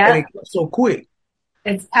this, and it comes so quick.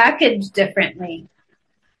 It's packaged differently.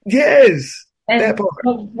 Yes, and that part.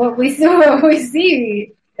 What we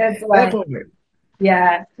see, it's like, that part.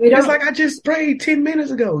 Yeah, it's like I just prayed 10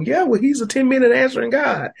 minutes ago. Yeah, well, he's a 10-minute answering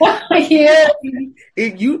God.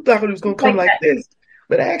 You thought it was going to come like this,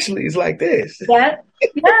 but actually it's like this.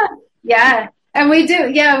 Yeah. And we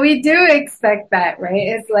do expect that, right?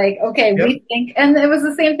 It's like, okay, we think, and it was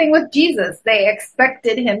the same thing with Jesus. They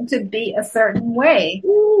expected him to be a certain way.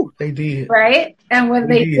 Ooh, they did. Right? And when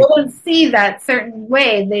they didn't see that certain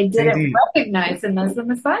way, they didn't recognize him as the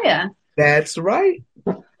Messiah. That's right.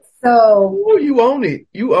 So you own it.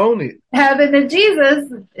 You own it. Happen to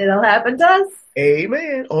Jesus, it'll happen to us.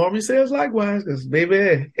 Amen. Arm yourselves likewise, because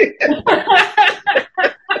baby.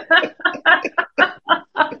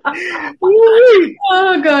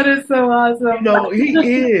 Oh, God is so awesome. No, he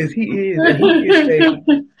is.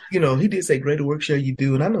 And he did say, greater work shall you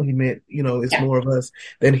do. And I know he meant, it's more of us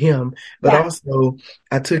than him. But also,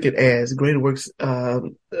 I took it as greater works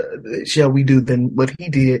shall we do than what he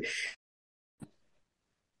did.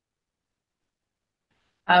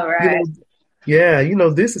 All right.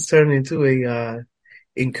 This is turning into a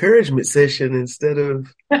encouragement session instead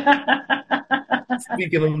of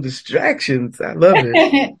speaking on distractions. I love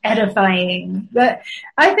it. Edifying. But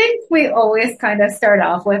I think we always kind of start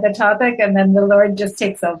off with a topic and then the Lord just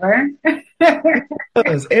takes over.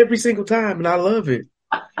 Every single time, and I love it.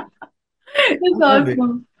 It's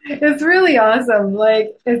awesome. It's really awesome.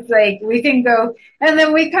 It's like we can go, and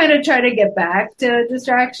then we kind of try to get back to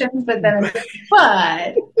distractions, but then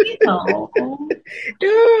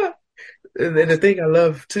Yeah. And the thing I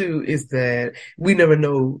love too is that we never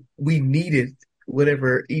know we needed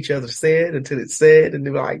whatever each other said until it's said, and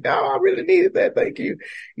they're like, "No, I really needed that. Thank you."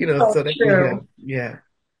 So that's true.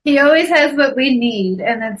 He always has what we need,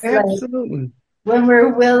 and it's absolutely. When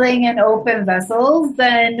we're willing and open vessels,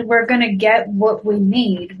 then we're going to get what we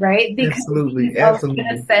need, right? Because he's always going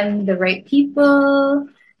to send the right people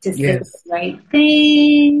to say the right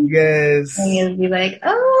thing. Yes. And you'll be like,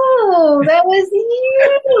 oh, that was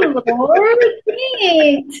you, Lord.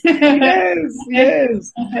 Thanks.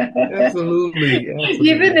 Yes. Absolutely.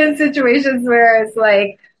 Even in situations where it's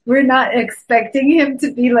like, we're not expecting him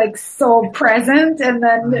to be so present, and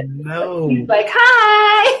then he's like,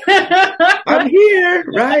 "Hi, I'm here."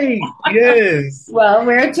 Right? Yes. Well,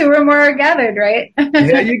 where two or more are gathered, right?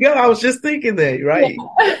 There you go. I was just thinking that, right?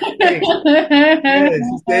 Yes,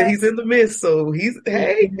 he said he's in the midst, so he's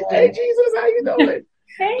hey Jesus, how you doing?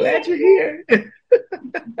 Hey. Glad you're here. The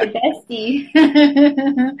bestie.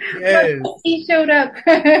 Yes, he showed up.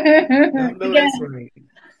 That's right.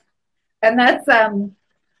 And that's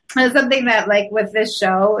something that, with this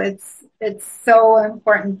show, it's so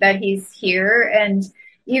important that he's here. And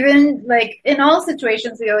even in all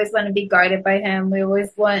situations, we always want to be guided by him. We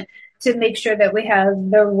always want to make sure that we have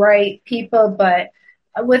the right people. But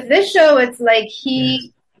with this show, it's like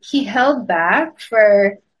he held back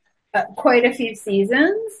for quite a few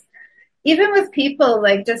seasons. Even with people,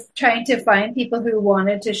 just trying to find people who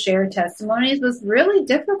wanted to share testimonies was really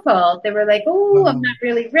difficult. They were like, oh, I'm not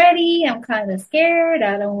really ready. I'm kind of scared.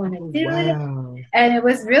 I don't want to do it. And it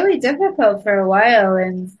was really difficult for a while.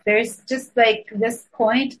 And there's just this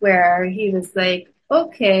point where he was like,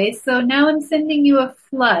 okay, so now I'm sending you a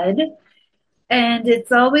flood. And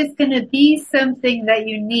it's always going to be something that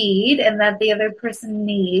you need and that the other person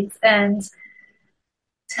needs. And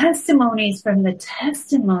testimonies from the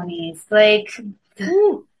testimonies,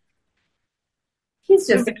 he's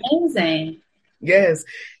just amazing. Yes,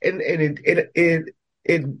 and it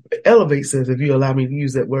elevates us, if you allow me to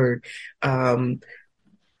use that word. Our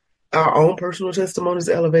own personal testimonies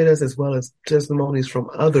elevate us, as well as testimonies from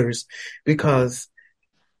others, because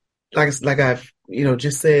like I've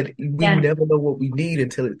just said, we never know what we need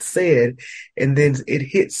until it's said, and then it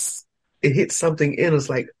hits something in us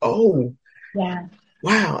like, oh, yeah.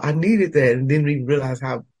 Wow, I needed that. And then we realize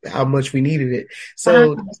how how much we needed it. Uh-huh.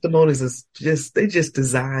 So testimonies is they just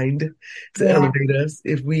designed to Yeah. elevate us.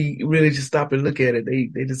 If we really just stop and look at it, they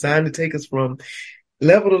designed to take us from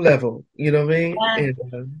level to level. You know what I mean? Yeah.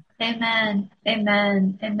 And Amen.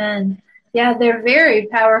 Amen. Amen. Yeah, they're very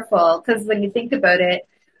powerful because when you think about it,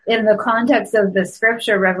 in the context of the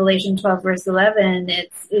scripture, Revelation 12 verse 11,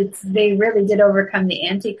 it's they really did overcome the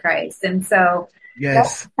Antichrist. And so that's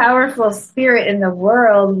yes, a powerful spirit in the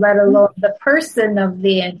world, let alone the person of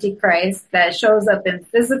the Antichrist that shows up in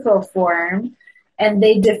physical form, and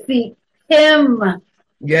they defeat him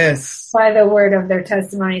yes, by the word of their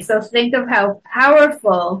testimony. So think of how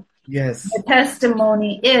powerful the yes.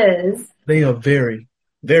 testimony is. They are very,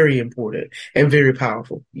 very important and very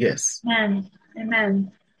powerful. Yes. Amen.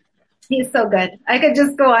 Amen. He's so good. I could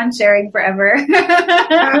just go on sharing forever.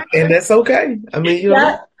 And that's okay. I mean,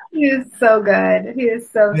 Yeah, he is so good. He is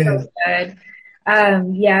so, so yes.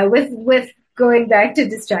 good. Yeah, with going back to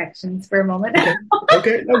distractions for a moment. Okay.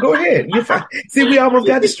 Okay. No, go ahead. You're fine. See, we almost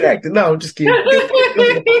got distracted. No, I'm just kidding.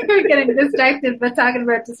 We're getting distracted by talking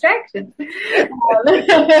about distractions.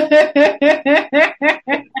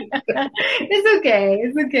 It's okay.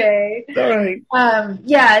 It's okay. All right.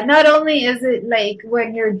 Yeah, not only is it like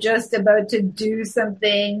when you're just about to do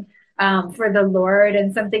something for the Lord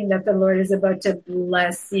and something that the Lord is about to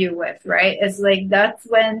bless you with, right? It's like that's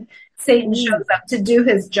when Satan shows up to do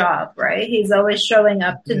his job, right? He's always showing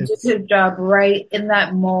up to do Yes. his job right in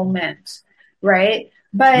that moment, right?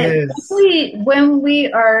 But Yes. when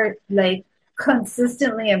we are like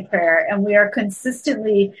consistently in prayer and we are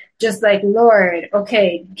consistently just like, Lord,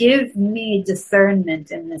 okay, give me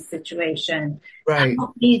discernment in this situation. Right.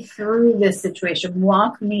 Help me through this situation.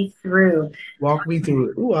 Walk me through. Walk me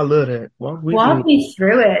through it. Ooh, I love that. Walk me through Walk it. me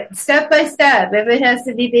through it step by step. If it has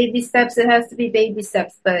to be baby steps, it has to be baby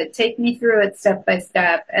steps, but take me through it step by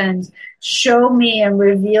step and show me and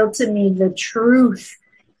reveal to me the truth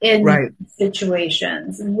in Right.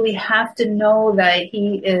 situations. And we have to know that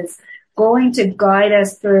he is going to guide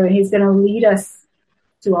us through and he's going to lead us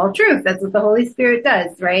to all truth. That's what the Holy Spirit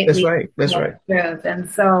does, right? That's Lead us right. That's to all right. truth.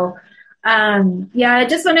 And so, yeah, I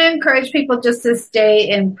just want to encourage people just to stay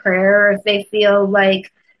in prayer if they feel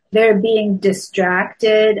like they're being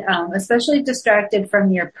distracted, especially distracted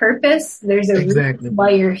from your purpose. There's a Exactly. reason why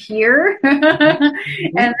you're here.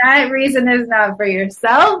 Mm-hmm. And that reason is not for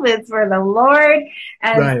yourself, it's for the Lord.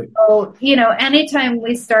 And Right. so, anytime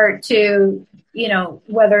we start to,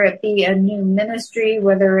 whether it be a new ministry,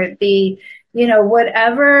 whether it be,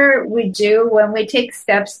 whatever we do, when we take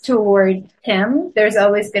steps toward him, there's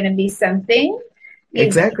always going to be something either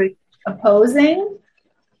Exactly. opposing,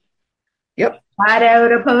 Yep. flat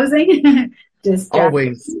out opposing,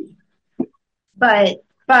 Always. distracting.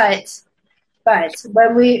 But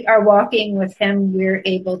when we are walking with him, we're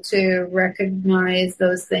able to recognize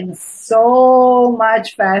those things so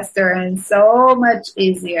much faster and so much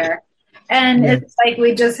easier. And Yes. it's like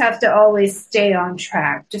we just have to always stay on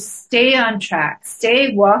track. Just stay on track.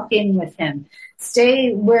 Stay walking with him.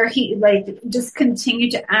 Stay where just continue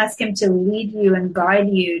to ask him to lead you and guide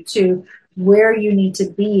you to where you need to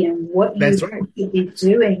be and what you That's right. need to be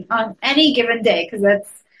doing on any given day. Because that's,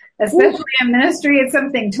 especially in ministry, it's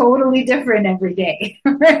something totally different every day,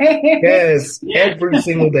 right? Yes. Every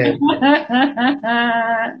single day.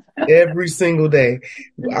 Every single day.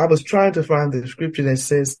 I was trying to find the scripture that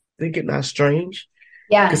says, think it not strange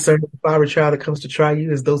Yeah, concerning the fiery trial that comes to try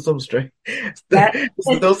you, as though some strange, that,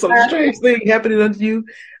 as though some strange thing happening unto you.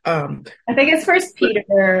 I think it's First Peter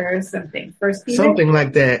or something. First Peter, Something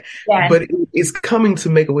like that. yeah, But it's coming to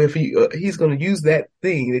make a way for you. He's going to use that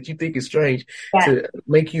thing that you think is strange yeah, to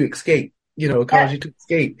make you escape, cause you to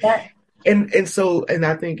escape. yeah, And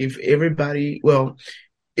I think if everybody, well,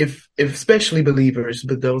 if especially believers,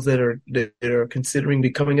 but those that are considering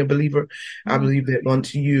becoming a believer, I believe that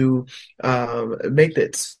once you make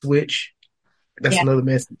that switch, that's yeah, another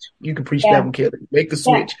message. You can preach that yeah, one, Kelly. Make the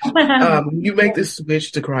yeah, switch. You make the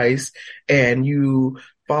switch to Christ and you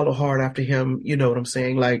follow hard after him. You know what I'm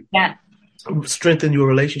saying? Like, yeah, strengthen your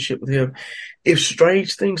relationship with him. If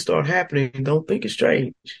strange things start happening, don't think it's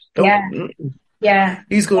strange. yeah, Don't. yeah,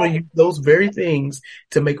 He's going to use those very things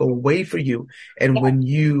to make a way for you. And when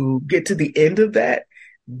you get to the end of that,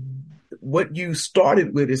 what you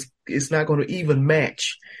started with is not going to even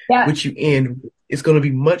match yeah, what you end with. It's going to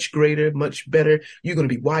be much greater, much better. You're going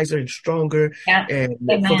to be wiser and stronger, yeah. and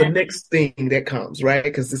for the Amen. next thing that comes, right?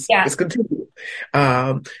 Because Yeah, it's continual.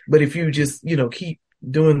 But if you just keep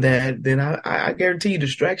doing that, then I guarantee you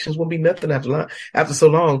distractions won't be nothing after so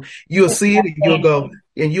long. You'll see it and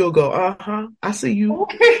you'll go, uh-huh, I see you.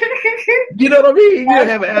 You know what I mean? You'll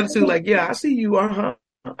have an attitude like, yeah, I see you, uh-huh.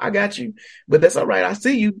 I got you, but that's all right. I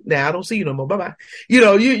see you now. I don't see you no more. Bye bye.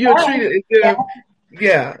 You're treated.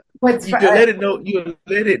 Yeah. You can let it know. You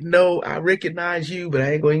let it know. I recognize you, but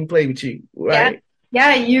I ain't going to play with you. Right?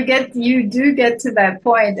 Yeah. You do get to that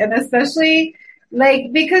point, and especially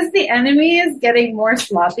like because the enemy is getting more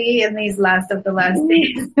sloppy in these last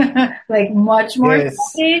days, like much more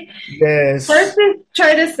sloppy. Yes. First, they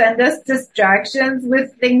try to send us distractions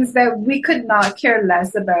with things that we could not care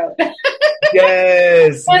less about.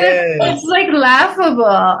 Yes. It's like laughable.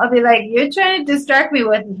 I'll be like, "You're trying to distract me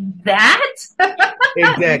with that?"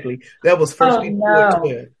 Exactly. That was First Peter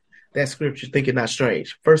 4:12. That scripture, thinking not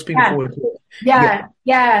strange. First Peter 4:12. Yeah.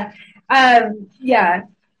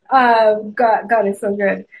 God is so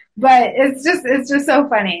good. But it's just so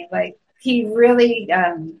funny. Like he really,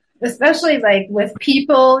 especially like with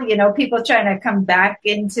people, people trying to come back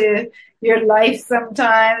into your life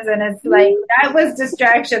sometimes. And it's like, that was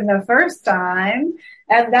distraction the first time.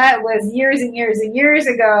 And that was years and years and years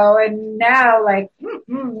ago. And now, like,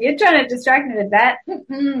 you're trying to distract me with that.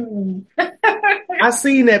 I've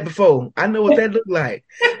seen that before. I know what that looked like.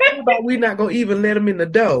 But we're not going to even let them in the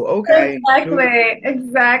door, okay?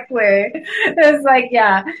 Exactly. It's like,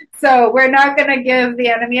 yeah. So we're not going to give the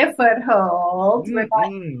enemy a foothold.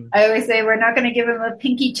 I always say we're not going to give him a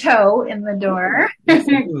pinky toe in the door. That's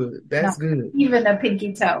good. That's good. Even a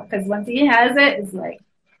pinky toe. Because once he has it, it's like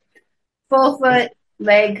full foot,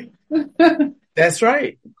 leg. That's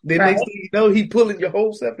right. The next thing you know, he pulling your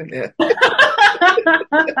whole stuff in there.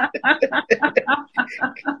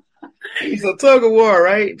 He's a tug of war,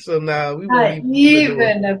 right? So now we won't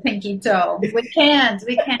even a pinky toe. We can't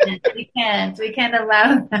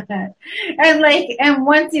allow that. And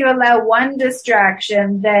once you allow one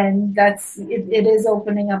distraction, then it is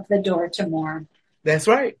opening up the door to more. That's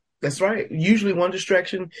right. Usually one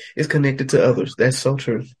distraction is connected to others. That's so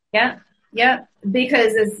true. Yeah,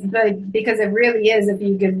 because it really is. If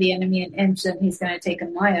you give the enemy an inch, then he's going to take a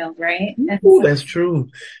mile, right? Ooh, that's true.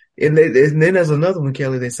 And then there's another one,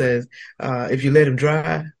 Kelly, that says, if you let him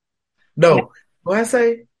dry. No, what I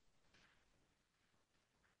say?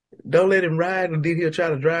 Don't let him ride, and then he'll try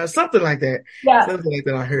to drive. Something like that. Yeah. Something like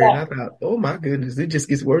that I heard. Yeah. And I thought, oh my goodness, it just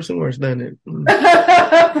gets worse and worse, doesn't it?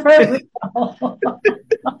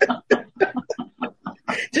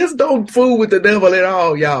 Just don't fool with the devil at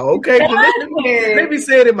all, y'all. Okay, let me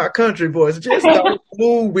say it in my country voice. Just don't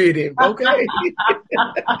fool with him, okay?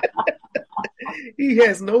 He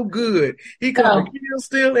has no good. He comes to kill,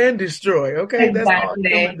 steal, and destroy. Okay, exactly. That's all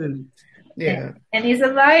he's going to do. Yeah, and he's a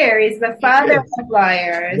liar. He's the father of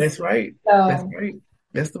liars. That's right. That's right.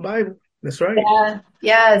 That's the Bible. That's right.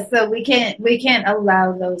 Yeah. So we can't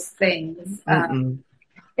allow those things.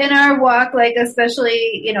 In our walk, like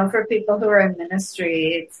especially, for people who are in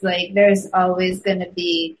ministry, it's like there's always going to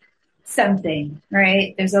be something,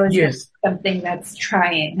 right? There's always something that's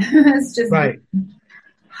trying. It's just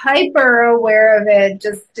hyper aware of it,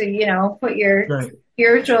 just to, put your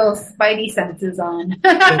spiritual spidey senses on.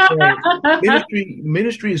 That's right.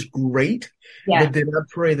 Ministry is great, but then I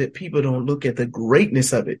pray that people don't look at the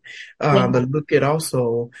greatness of it, but look at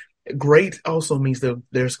also. Great also means that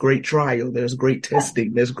there's great trial, there's great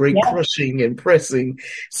testing, there's great crushing and pressing.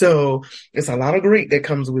 So it's a lot of great that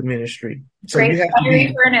comes with ministry. So great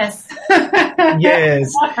fiery furnace.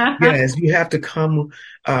 Yes, you have to come.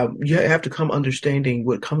 You have to come understanding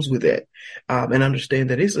what comes with it, and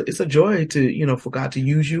understand that it's a joy to for God to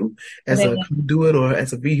use you as a conduit or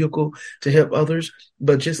as a vehicle to help others.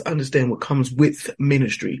 But just understand what comes with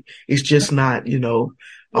ministry. It's just not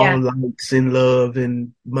all lights and love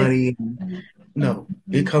and money. No,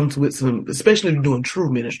 it comes with some, especially doing true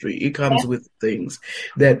ministry. It comes with things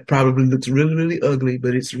that probably looks really, really ugly,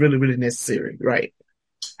 but it's really, really necessary, right?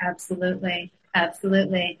 Absolutely.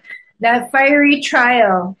 That fiery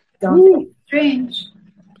trial. Don't think it's strange.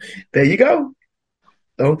 There you go.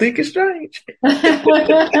 Don't think it's strange. Well,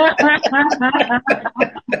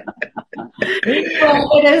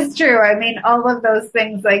 it is true. I mean, all of those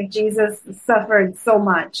things, like Jesus suffered so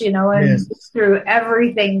much, and through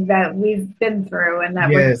everything that we've been through and that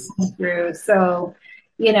we're going through. So,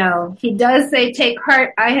 he does say, take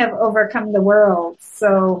heart, I have overcome the world.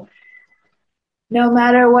 So no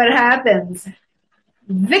matter what happens,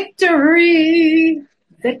 victory.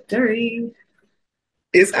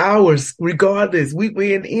 It's ours, regardless. We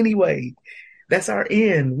win anyway. That's our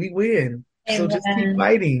end. We win. Amen. So just keep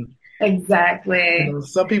fighting. Exactly.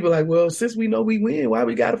 Some people are like, well, since we know we win, why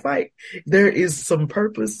we got to fight? There is some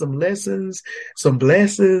purpose, some lessons, some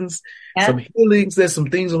blessings, some healings. There's some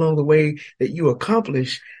things along the way that you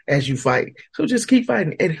accomplish as you fight. So just keep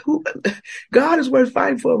fighting. And God is worth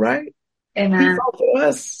fighting for, right? He Amen. fought for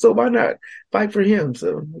us, so why not fight for him?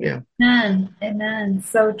 So yeah, Amen. Amen.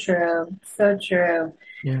 So true. So true.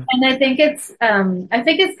 yeah. And I think it's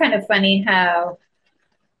kind of funny how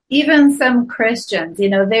even some Christians,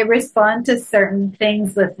 they respond to certain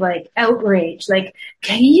things with like outrage. Like,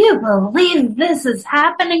 can you believe this is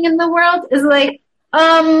happening in the world? Is like,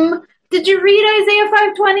 did you read Isaiah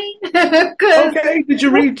 5:20? Because Okay, did you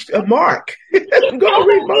read Mark? Go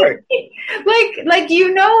read Mark. like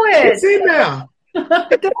It's it. in there. I'm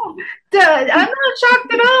not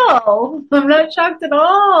shocked at all. I'm not shocked at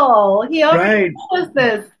all. He already Right. told us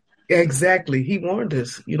this. Exactly. He warned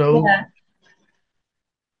us, Yeah.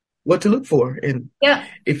 what to look for. And Yeah.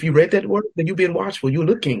 if you read that word, then you're being watchful. You're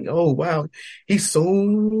looking, oh, wow, he's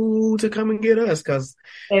soon to come and get us because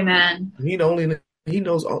Amen. he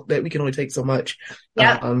knows that we can only take so much.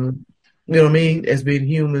 Yeah. You know what I mean? As being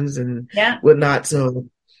humans and Yeah. whatnot. So,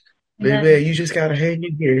 Amen. baby, you just gotta hang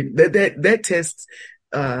in here. That tests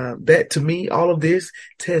that to me, all of this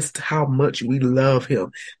tests how much we love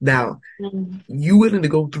him. Now, you willing to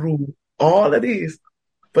go through all of this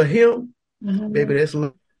for him, baby, that's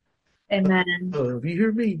love. Amen. You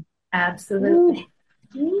hear me? Absolutely.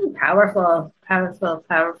 Ooh, Powerful, powerful,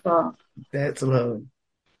 powerful. that's love.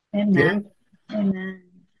 Yeah. Amen. Amen.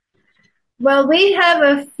 Well, we have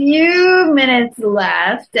a few minutes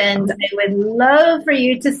left, and I would love for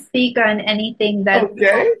you to speak on anything that the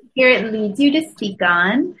Okay. Holy Spirit leads you to speak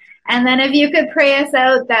on. And then if you could pray us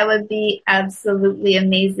out, that would be absolutely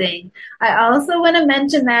amazing. I also want to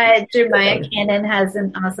mention that Jermia Cannon has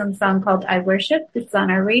an awesome song called I Worship. It's on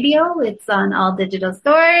our radio. It's on all digital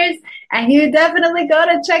stores. And you definitely got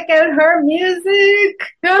to check out her music.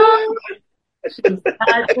 She's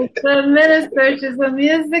not just a minister, she's a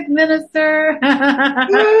music minister.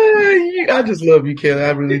 I just love you, Kelly.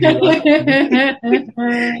 I really do.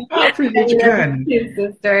 I appreciate you kindly. You,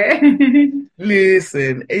 sister.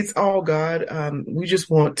 Listen, it's all God. We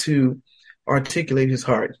just want to articulate his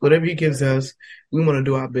heart. Whatever he gives us, we want to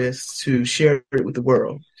do our best to share it with the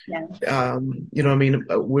world. Yeah. You know what I mean?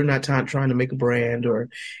 We're not trying to make a brand or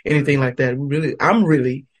anything like that. I'm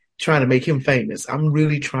really trying to make him famous. I'm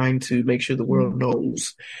really trying to make sure the world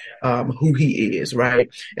knows who he is, right?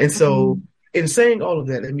 And so in saying all of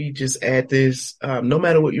that, let me just add this. No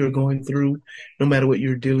matter what you're going through, no matter what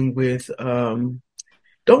you're dealing with, don't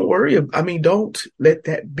worry. Don't let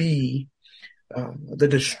that be the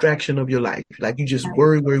distraction of your life. Like you just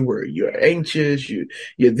worry. You're anxious. You're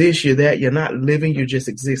this, you're that. You're not living. You're just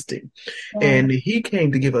existing. Yeah. And he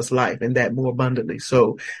came to give us life and that more abundantly.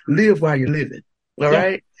 So live while you're living. All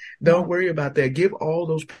right. Don't worry about that. Give all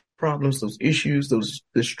those problems, those issues, those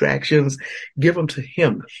distractions, give them to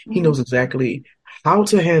him. He knows exactly how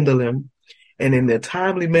to handle them and in a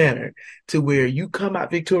timely manner to where you come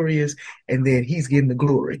out victorious and then he's getting the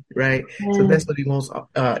glory, right? So that's what he wants.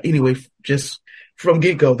 Anyway, just from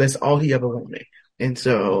get-go, that's all he ever wanted. And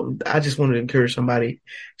so I just wanted to encourage somebody,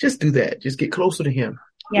 just do that. Just get closer to him.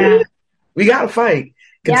 Yeah. We got to fight.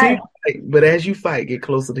 Continue to fight. But as you fight, get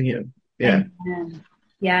closer to him. Yeah. Amen.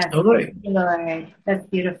 Yes. All right. Thank you, Lord. That's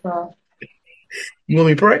beautiful. You want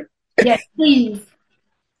me to pray? Yes, please.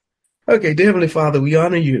 Okay, dear Heavenly Father, we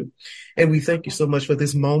honor you and we thank you so much for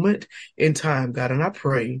this moment in time, God. And I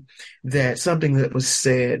pray that something that was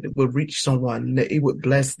said would reach someone, that it would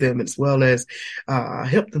bless them as well as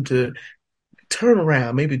help them to turn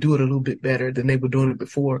around, maybe do it a little bit better than they were doing it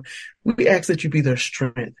before. We ask that you be their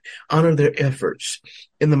strength, honor their efforts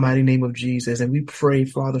in the mighty name of Jesus. And we pray,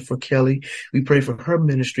 Father, for Kelly. We pray for her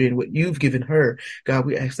ministry and what you've given her. God,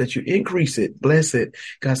 we ask that you increase it, bless it,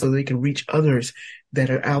 God, so they can reach others that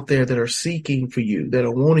are out there that are seeking for you, that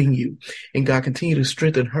are wanting you. And God, continue to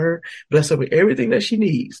strengthen her, bless her with everything that she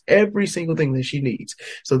needs, every single thing that she needs,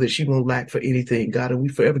 so that she won't lack for anything, God. And we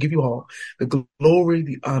forever give you all the glory,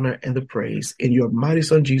 the honor, and the praise. In your mighty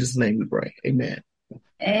Son, Jesus' name we pray. Amen.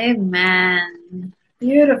 Amen.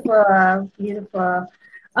 Beautiful. Beautiful.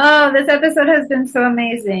 Oh, this episode has been so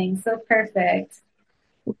amazing. So perfect.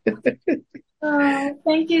 Oh,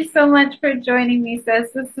 thank you so much for joining me,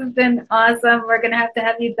 sis. This has been awesome. We're going to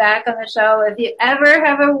have you back on the show. If you ever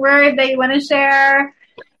have a word that you want to share,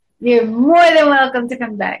 you're more than welcome to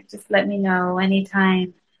come back. Just let me know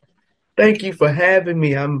anytime. Thank you for having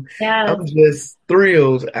me. I'm just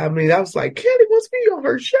thrilled. I was like, Kelly wants me on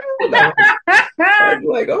her show. I'm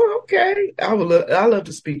like, oh, okay. I love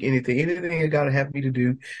to speak anything you got to have me to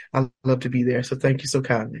do. I love to be there. So thank you so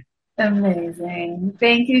kindly. Amazing.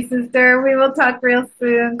 Thank you, sister. We will talk real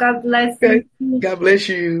soon. God bless you. God bless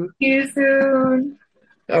you. See you soon.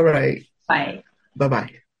 All right. Bye.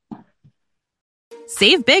 Bye-bye.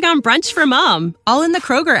 Save big on brunch for mom, all in the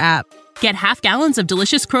Kroger app. Get half gallons of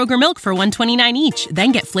delicious Kroger milk for $1.29 each.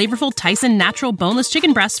 Then get flavorful Tyson natural boneless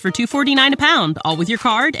chicken breasts for $2.49 a pound, all with your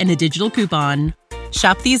card and a digital coupon.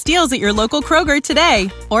 Shop these deals at your local Kroger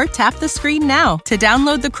today, or tap the screen now to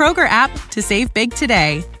download the Kroger app to save big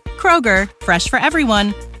today. Kroger, fresh for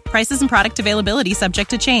everyone. Prices and product availability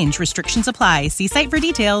subject to change. Restrictions apply. See site for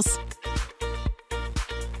details.